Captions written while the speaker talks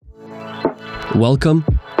Welcome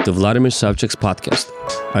to Vladimir Savchuk's podcast.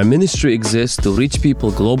 Our ministry exists to reach people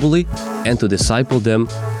globally and to disciple them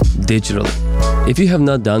digitally. If you have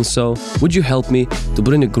not done so, would you help me to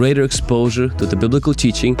bring a greater exposure to the biblical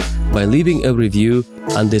teaching by leaving a review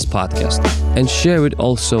on this podcast and share it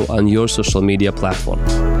also on your social media platform?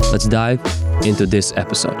 Let's dive into this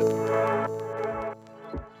episode.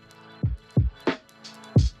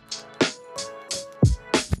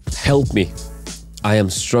 Help me. I am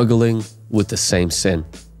struggling with the same sin.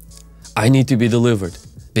 I need to be delivered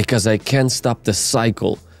because I can't stop the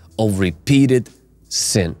cycle of repeated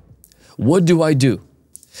sin. What do I do?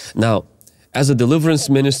 Now, as a deliverance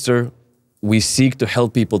minister, we seek to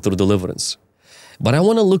help people through deliverance. But I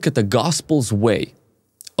want to look at the gospel's way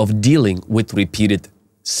of dealing with repeated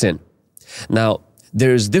sin. Now,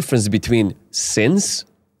 there is difference between sins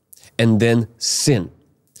and then sin.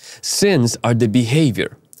 Sins are the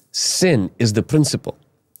behavior. Sin is the principle.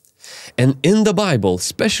 And in the Bible,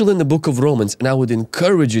 especially in the book of Romans, and I would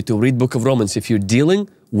encourage you to read book of Romans if you're dealing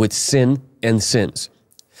with sin and sins.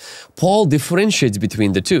 Paul differentiates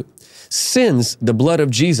between the two. Sins, the blood of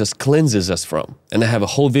Jesus cleanses us from. And I have a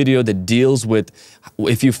whole video that deals with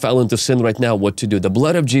if you fell into sin right now, what to do. The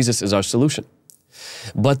blood of Jesus is our solution.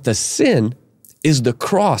 But the sin is the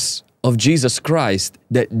cross of Jesus Christ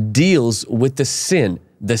that deals with the sin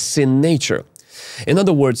nature. In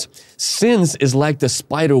other words, sins is like the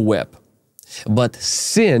spider web, but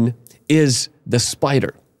sin is the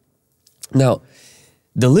spider. Now,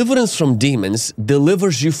 deliverance from demons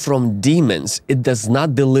delivers you from demons. It does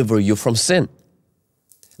not deliver you from sin.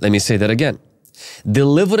 Let me say that again.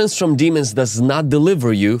 Deliverance from demons does not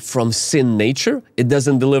deliver you from sin nature. It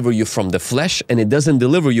doesn't deliver you from the flesh, and it doesn't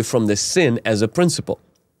deliver you from the sin as a principle.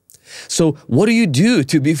 So what do you do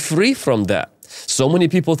to be free from that? So many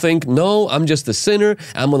people think, no, I'm just a sinner.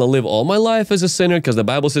 I'm going to live all my life as a sinner because the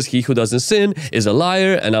Bible says he who doesn't sin is a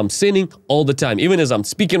liar, and I'm sinning all the time. Even as I'm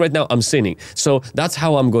speaking right now, I'm sinning. So that's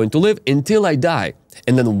how I'm going to live until I die.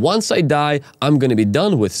 And then once I die, I'm going to be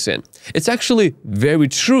done with sin. It's actually very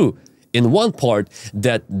true in one part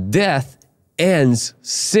that death ends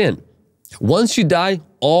sin. Once you die,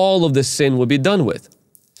 all of the sin will be done with.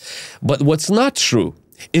 But what's not true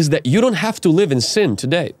is that you don't have to live in sin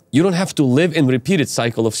today. You don't have to live in repeated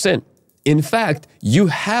cycle of sin. In fact, you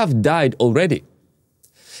have died already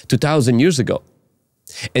 2,000 years ago.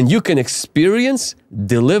 And you can experience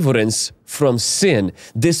deliverance from sin,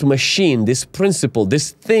 this machine, this principle,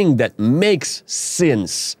 this thing that makes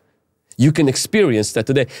sins. You can experience that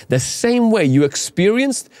today. The same way you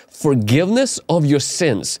experienced forgiveness of your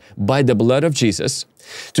sins by the blood of Jesus,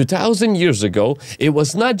 2,000 years ago, it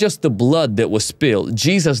was not just the blood that was spilled.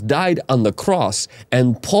 Jesus died on the cross,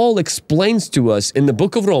 and Paul explains to us in the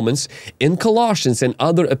book of Romans, in Colossians and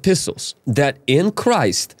other epistles, that in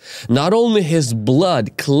Christ, not only His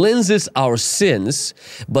blood cleanses our sins,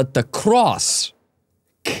 but the cross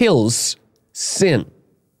kills sin,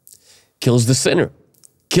 kills the sinner,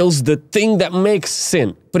 kills the thing that makes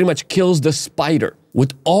sin, pretty much kills the spider.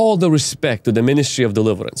 With all the respect to the ministry of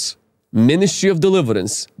deliverance, ministry of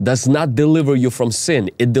deliverance does not deliver you from sin,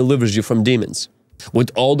 it delivers you from demons.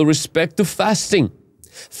 With all the respect to fasting,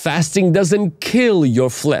 fasting doesn't kill your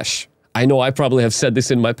flesh. I know I probably have said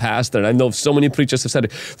this in my past, and I know so many preachers have said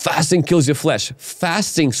it. Fasting kills your flesh.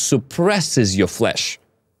 Fasting suppresses your flesh.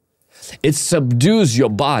 It subdues your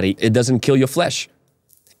body. It doesn't kill your flesh.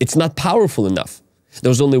 It's not powerful enough.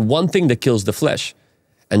 There's only one thing that kills the flesh,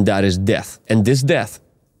 and that is death. And this death,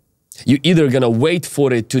 you're either going to wait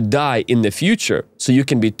for it to die in the future so you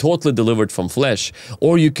can be totally delivered from flesh,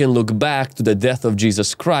 or you can look back to the death of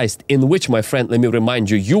Jesus Christ, in which, my friend, let me remind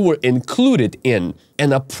you, you were included in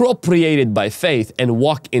and appropriated by faith and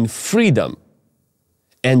walk in freedom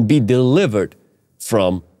and be delivered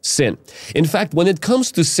from sin. In fact, when it comes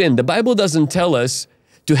to sin, the Bible doesn't tell us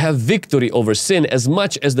to have victory over sin as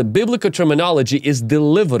much as the biblical terminology is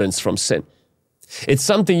deliverance from sin. It's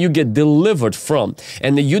something you get delivered from.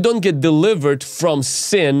 And you don't get delivered from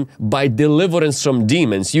sin by deliverance from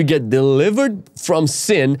demons. You get delivered from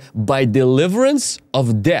sin by deliverance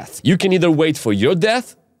of death. You can either wait for your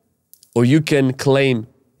death or you can claim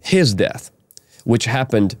His death, which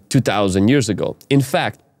happened 2,000 years ago. In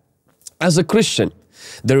fact, as a Christian,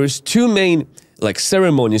 there is two main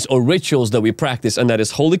ceremonies or rituals that we practice, and that is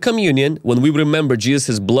Holy Communion, when we remember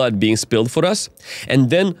Jesus' blood being spilled for us, and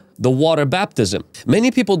then the water baptism. Many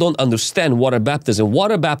people don't understand water baptism.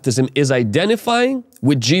 Water baptism is identifying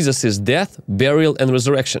with Jesus' death, burial, and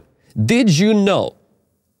resurrection. Did you know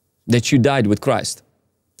that you died with Christ?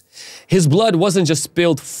 His blood wasn't just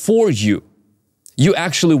spilled for you. You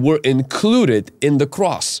actually were included in the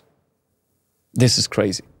cross. This is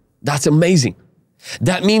crazy. That's amazing.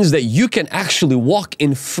 That means that you can actually walk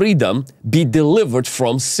in freedom, be delivered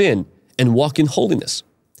from sin, and walk in holiness.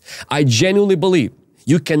 I genuinely believe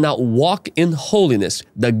you cannot walk in holiness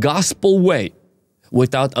the gospel way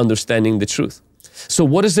without understanding the truth. So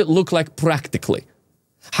what does it look like practically?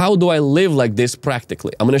 How do I live like this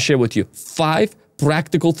practically? I'm going to share with you 5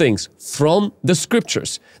 practical things from the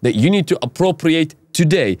scriptures that you need to appropriate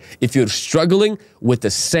today if you're struggling with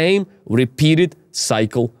the same repeated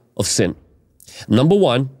cycle of sin. Number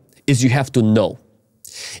 1 is you have to know.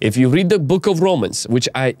 If you read the book of Romans, which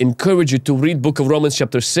I encourage you to read book of Romans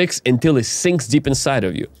chapter 6 until it sinks deep inside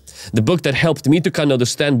of you. The book that helped me to kind of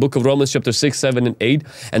understand book of Romans chapter 6, 7, and 8,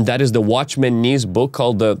 and that is the Watchman Nee's book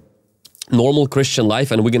called The Normal Christian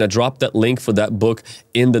Life, and we're going to drop that link for that book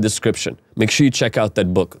in the description. Make sure you check out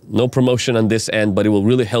that book. No promotion on this end, but it will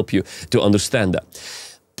really help you to understand that.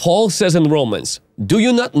 Paul says in Romans, do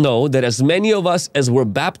you not know that as many of us as were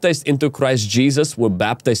baptized into Christ Jesus were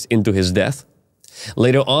baptized into His death?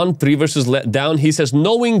 Later on, 3 verses down, he says,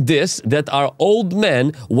 knowing this, that our old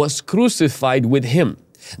man was crucified with Him,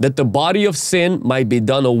 that the body of sin might be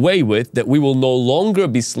done away with, that we will no longer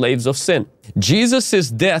be slaves of sin. Jesus'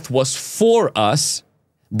 death was for us,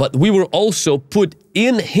 but we were also put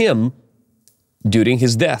in Him during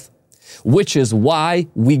His death, which is why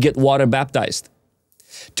we get water baptized.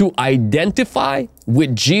 To identify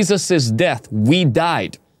with Jesus' death, we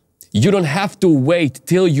died. You don't have to wait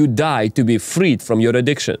till you die to be freed from your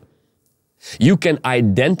addiction. You can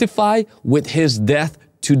identify with His death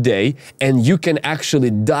today, and you can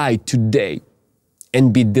actually die today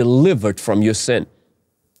and be delivered from your sin.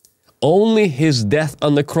 Only His death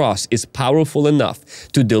on the cross is powerful enough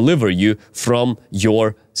to deliver you from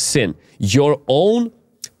your sin. Your own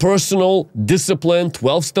personal discipline,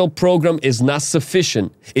 12-step program is not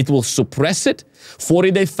sufficient. It will suppress it.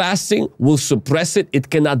 40-day fasting will suppress it. It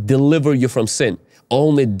cannot deliver you from sin.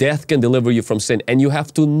 Only death can deliver you from sin. And you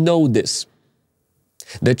have to know this.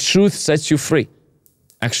 The truth sets you free.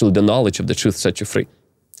 Actually, the knowledge of the truth sets you free.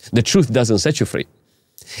 The truth doesn't set you free.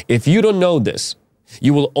 If you don't know this,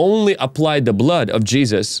 you will only apply the blood of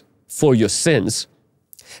Jesus for your sins.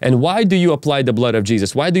 And why do you apply the blood of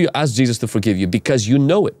Jesus? Why do you ask Jesus to forgive you? Because you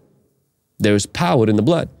know it. There is power in the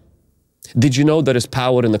blood. Did you know there is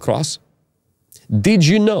power in the cross? Did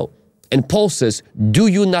you know? And Paul says, do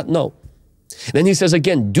you not know? Then he says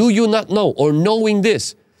again, do you not know? Or knowing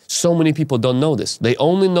this. So many people don't know this. They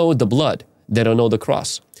only know the blood. They don't know the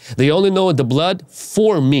cross. They only know the blood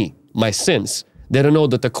for me, my sins. They don't know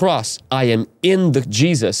that the cross, I am in the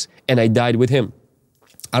Jesus and I died with Him.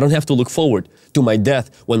 I don't have to look forward to my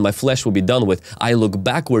death when my flesh will be done with. I look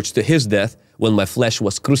backwards to His death when my flesh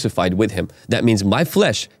was crucified with Him. That means my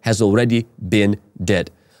flesh has already been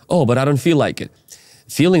dead. Oh, but I don't feel like it.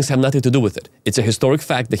 Feelings have nothing to do with it. It's a historic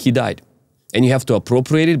fact that He died. And you have to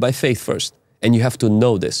appropriate it by faith first. And you have to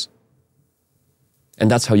know this. And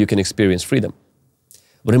that's how you can experience freedom.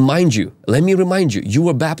 Let me remind you, you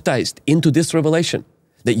were baptized into this revelation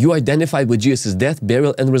that you identified with Jesus' death,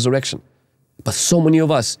 burial, and resurrection. But so many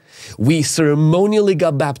of us, we ceremonially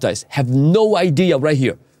got baptized, have no idea right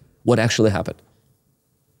here what actually happened.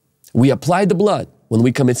 We apply the blood when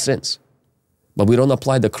we commit sins, but we don't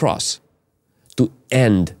apply the cross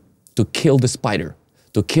to kill the spider,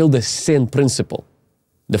 to kill the sin principle,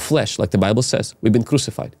 the flesh, like the Bible says. We've been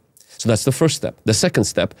crucified. So that's the first step. The second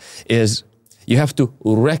step is you have to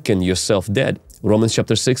reckon yourself dead. Romans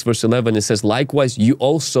chapter 6, verse 11, it says, likewise, you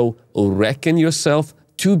also reckon yourself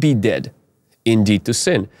to be dead, indeed to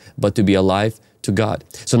sin, but to be alive to God.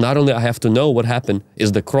 So not only I have to know what happened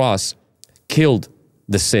is the cross killed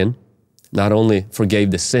the sin, not only forgave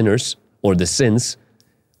the sinners or the sins,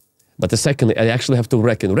 but the second, I actually have to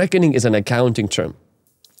reckon. Reckoning is an accounting term.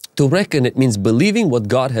 To reckon, it means believing what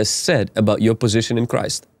God has said about your position in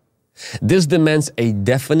Christ. This demands a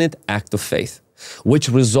definite act of faith, which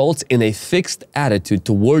results in a fixed attitude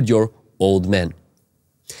toward your old man.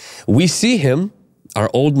 We see him, our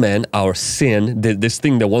old man, our sin, this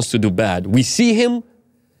thing that wants to do bad. We see him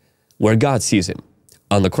where God sees him,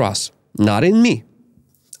 on the cross. Not in me,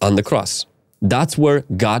 on the cross. That's where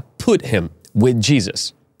God put him with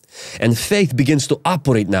Jesus. And faith begins to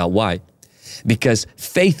operate now. Why? Because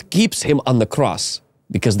faith keeps him on the cross,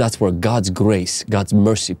 because that's where God's grace, God's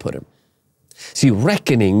mercy put him. See,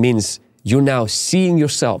 reckoning means you're now seeing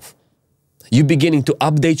yourself. You're beginning to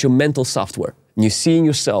update your mental software. And you're seeing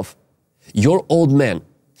yourself, your old man,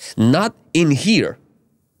 not in here,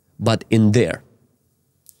 but in there.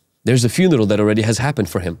 There's a funeral that already has happened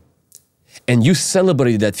for him. And you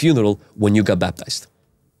celebrated that funeral when you got baptized.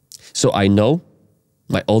 So I know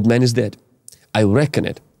my old man is dead. I reckon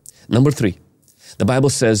it. Number 3, The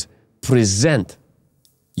Bible says, present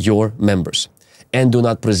your members. And do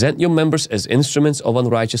not present your members as instruments of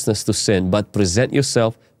unrighteousness to sin, but present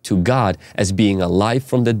yourself to God as being alive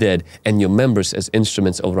from the dead, and your members as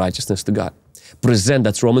instruments of righteousness to God. Present,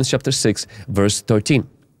 that's Romans chapter 6, verse 13.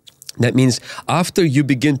 That means after you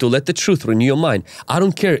begin to let the truth renew your mind, I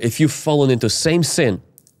don't care if you've fallen into same sin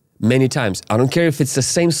many times. I don't care if it's the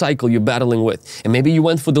same cycle you're battling with. And maybe you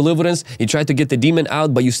went for deliverance, you tried to get the demon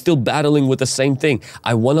out, but you're still battling with the same thing.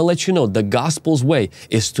 I want to let you know the gospel's way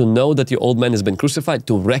is to know that your old man has been crucified,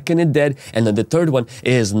 to reckon it dead. And then the third one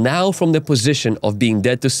is now from the position of being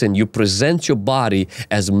dead to sin, you present your body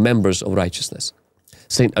as members of righteousness.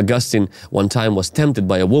 St. Augustine one time was tempted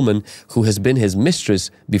by a woman who has been his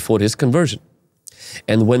mistress before his conversion.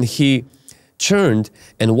 And when he turned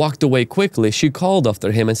and walked away quickly, she called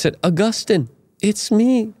after him and said, "Augustine, it's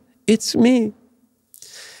me, it's me."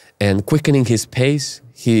 And quickening his pace,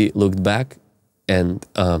 he looked back and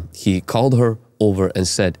he called her over and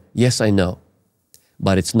said, "Yes, I know,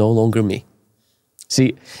 but it's no longer me."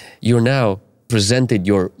 See, you're now presented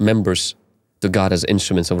your members to God as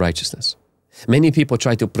instruments of righteousness. Many people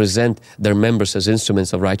try to present their members as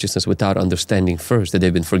instruments of righteousness without understanding first that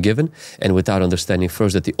they've been forgiven, and without understanding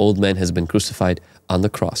first that the old man has been crucified on the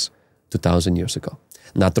cross 2,000 years ago.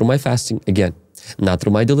 Not through my fasting, again, not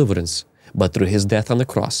through my deliverance, but through his death on the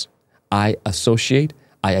cross. I associate,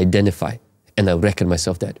 I identify, and I reckon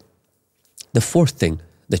myself dead. The fourth thing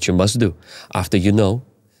that you must do after you know,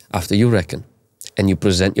 after you reckon, and you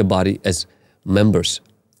present your body as members,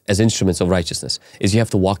 as instruments of righteousness, is you have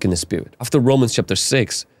to walk in the Spirit. After Romans chapter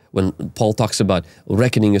 6, when Paul talks about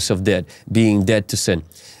reckoning yourself dead, being dead to sin,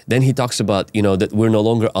 then he talks about, that we're no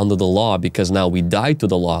longer under the law because now we died to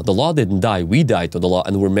the law. The law didn't die, we died to the law,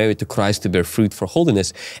 and we're married to Christ to bear fruit for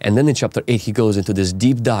holiness. And then in chapter 8, he goes into this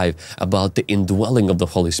deep dive about the indwelling of the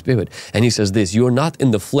Holy Spirit. And he says this, "You are not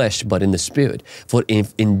in the flesh, but in the Spirit. For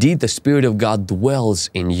if indeed the Spirit of God dwells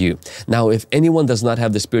in you." Now, if anyone does not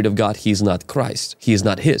have the Spirit of God, he is not Christ. He is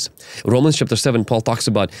not his. Romans chapter 7, Paul talks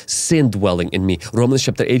about sin dwelling in me. Romans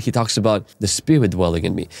chapter 8, he talks about the Spirit dwelling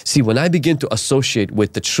in me. See, when I begin to associate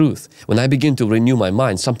with the truth, when I begin to renew my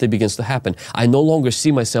mind, something begins to happen. I no longer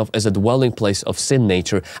see myself as a dwelling place of sin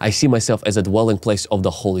nature. I see myself as a dwelling place of the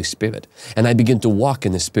Holy Spirit. And I begin to walk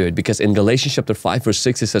in the Spirit, because in Galatians chapter 5 verse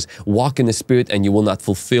 6 it says, "Walk in the Spirit and you will not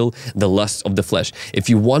fulfill the lusts of the flesh." If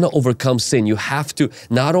you want to overcome sin, you have to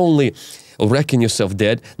not only reckon yourself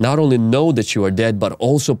dead, not only know that you are dead, but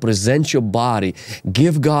also present your body.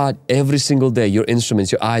 Give God every single day your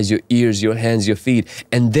instruments, your eyes, your ears, your hands, your feet,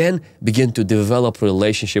 and then begin to develop a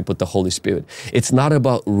relationship with the Holy Spirit. It's not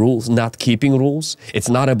about rules, not keeping rules. It's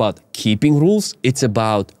not about keeping rules. It's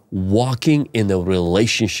about walking in a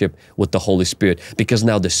relationship with the Holy Spirit, because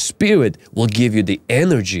now the Spirit will give you the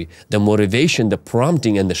energy, the motivation, the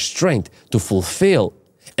prompting, and the strength to fulfill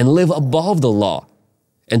and live above the law,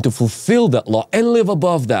 and to fulfill that law and live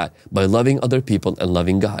above that by loving other people and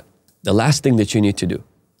loving God. The last thing that you need to do,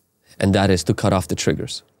 and that is to cut off the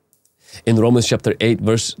triggers. In Romans chapter 8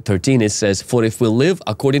 verse 13 it says, "For if we live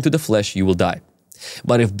according to the flesh, you will die.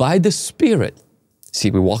 But if by the Spirit," see,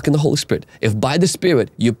 we walk in the Holy Spirit, "if by the Spirit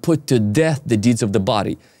you put to death the deeds of the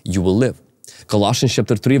body, you will live." Colossians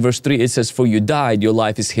chapter 3 verse 3, it says, "For you died, your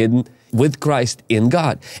life is hidden with Christ in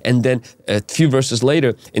God." And then a few verses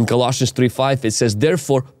later in Colossians 3:5, it says,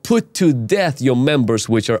 "Therefore put to death your members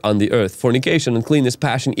which are on the earth, fornication, uncleanness,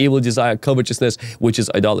 passion, evil desire, covetousness, which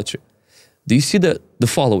is idolatry." Do you see the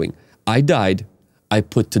following? I died, I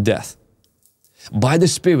put to death. By the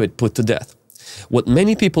Spirit put to death. What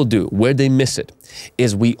many people do, where they miss it,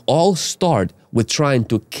 is we all start with trying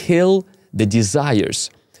to kill the desires,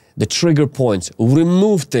 the trigger points,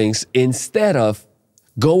 remove things, instead of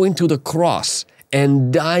going to the cross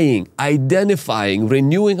and dying, identifying,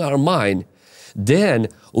 renewing our mind, then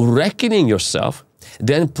reckoning yourself,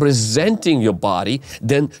 then presenting your body,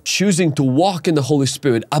 then choosing to walk in the Holy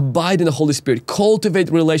Spirit, abide in the Holy Spirit,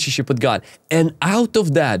 cultivate relationship with God, and out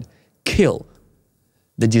of that, kill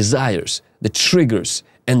the desires, the triggers,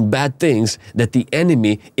 and bad things that the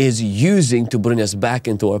enemy is using to bring us back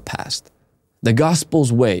into our past. The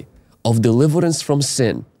gospel's way of deliverance from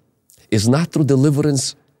sin is not through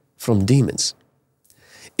deliverance from demons.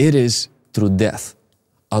 It is through death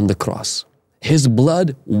on the cross. His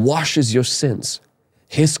blood washes your sins.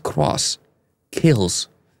 His cross kills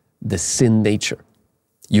the sin nature.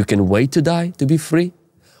 You can wait to die to be free,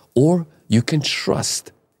 or you can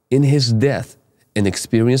trust in His death and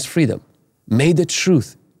experience freedom. May the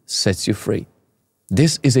truth set you free.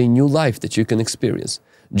 This is a new life that you can experience.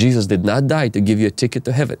 Jesus did not die to give you a ticket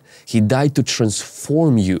to heaven. He died to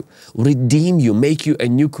transform you, redeem you, make you a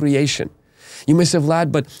new creation. You may say,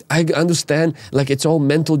 Vlad, but I understand like it's all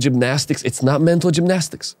mental gymnastics. It's not mental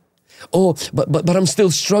gymnastics. Oh, but I'm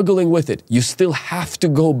still struggling with it. You still have to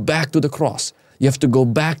go back to the cross. You have to go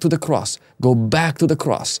back to the cross. Go back to the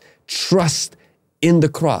cross. Trust in the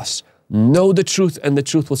cross. Know the truth, and the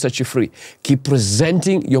truth will set you free. Keep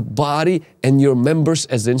presenting your body and your members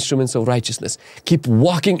as instruments of righteousness. Keep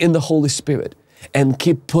walking in the Holy Spirit, and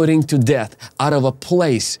keep putting to death out of a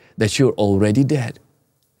place that you're already dead.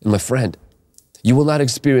 And my friend, you will not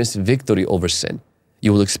experience victory over sin.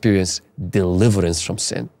 You will experience deliverance from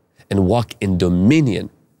sin and walk in dominion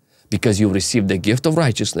because you received the gift of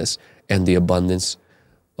righteousness and the abundance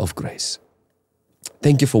of grace.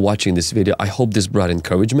 Thank you for watching this video. I hope this brought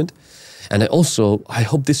encouragement. And I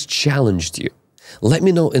hope this challenged you. Let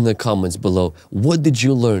me know in the comments below, what did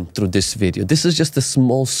you learn through this video? This is just a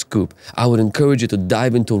small scoop. I would encourage you to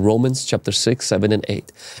dive into Romans chapter 6, 7, and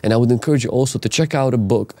 8. And I would encourage you also to check out a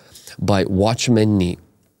book by Watchman Nee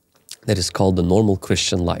that is called The Normal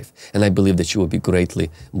Christian Life. And I believe that you will be greatly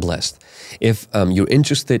blessed. If you're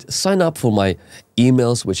interested, sign up for my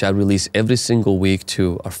emails, which I release every single week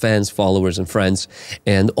to our fans, followers, and friends.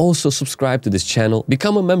 And also subscribe to this channel.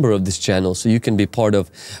 Become a member of this channel so you can be part of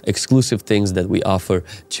exclusive things that we offer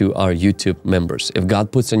to our YouTube members. If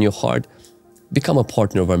God puts on your heart, become a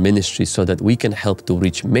partner of our ministry so that we can help to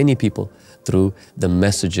reach many people through the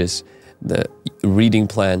messages, the reading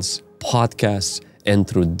plans, podcasts, and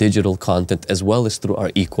through digital content, as well as through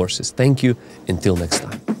our e-courses. Thank you. Until next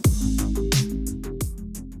time.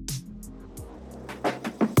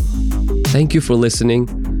 Thank you for listening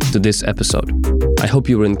to this episode. I hope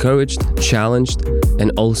you were encouraged, challenged,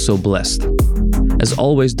 and also blessed. As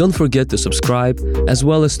always, don't forget to subscribe as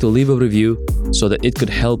well as to leave a review so that it could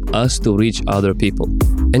help us to reach other people.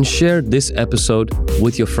 And share this episode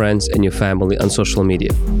with your friends and your family on social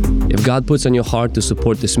media. If God puts on your heart to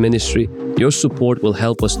support this ministry, your support will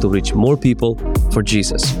help us to reach more people for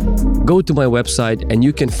Jesus. Go to my website and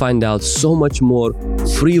you can find out so much more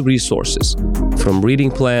free resources from reading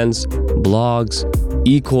plans, blogs,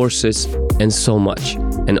 e-courses, and so much.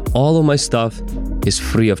 And all of my stuff is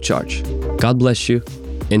free of charge. God bless you.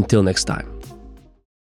 Until next time.